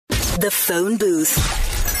The phone booth.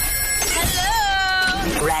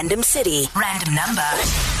 Hello. Random city, random number.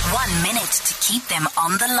 1 minute to keep them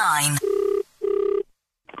on the line.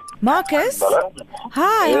 Marcus? Hello?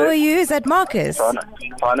 Hi, how are you? Is that Marcus?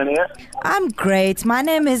 Fine in here? I'm great. My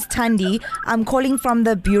name is Thandi. I'm calling from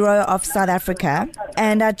the Bureau of South Africa.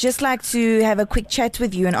 And I'd just like to have a quick chat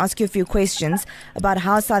with you and ask you a few questions about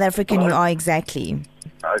how South African you are exactly.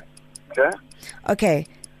 Okay. Okay.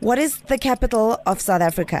 What is the capital of South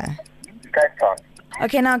Africa? Cape Town.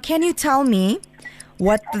 Okay, now can you tell me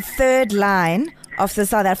what the third line of the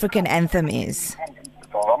South African anthem is?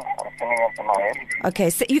 Hold on, I'm singing it in my head. Okay,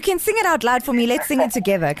 so you can sing it out loud for me. Let's sing it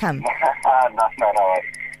together. Come. No.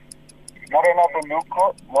 Morena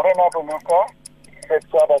Buluko.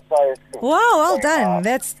 Wow, well done.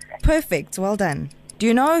 That's perfect. Well done. Do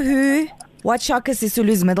you know what Shaka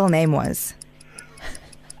Sisulu's middle name was?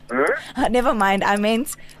 Never mind, I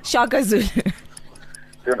meant Shaka Zulu.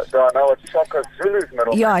 Do I know what Shaka Zulu's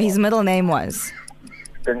middle Yeah, name his middle name was.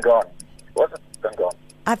 Dingon. Was it Dingon?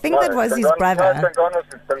 I think that was his brother. No, Dingon was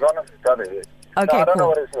his brother, yes. Okay, I don't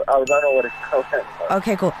know cool. I don't know what his middle name was.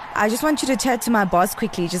 Okay, cool. I just want you to chat to my boss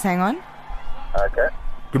quickly. Just hang on. Okay.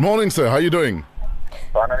 Good morning, sir. How are you doing?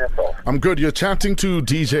 Fine on yourself. I'm good. You're chatting to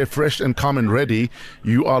DJ Fresh and Carmen Reddy.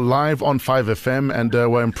 You are live on 5FM, and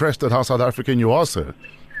we're impressed at how South African you are, sir.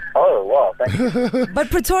 Oh, wow, thank you. But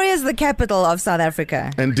Pretoria is the capital of South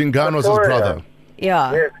Africa. And Dingaan was his Pretoria. brother.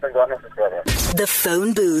 Yeah. Yes, Dingon was his brother. The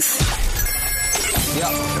phone booth.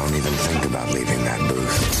 Don't even think about leaving that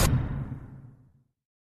booth.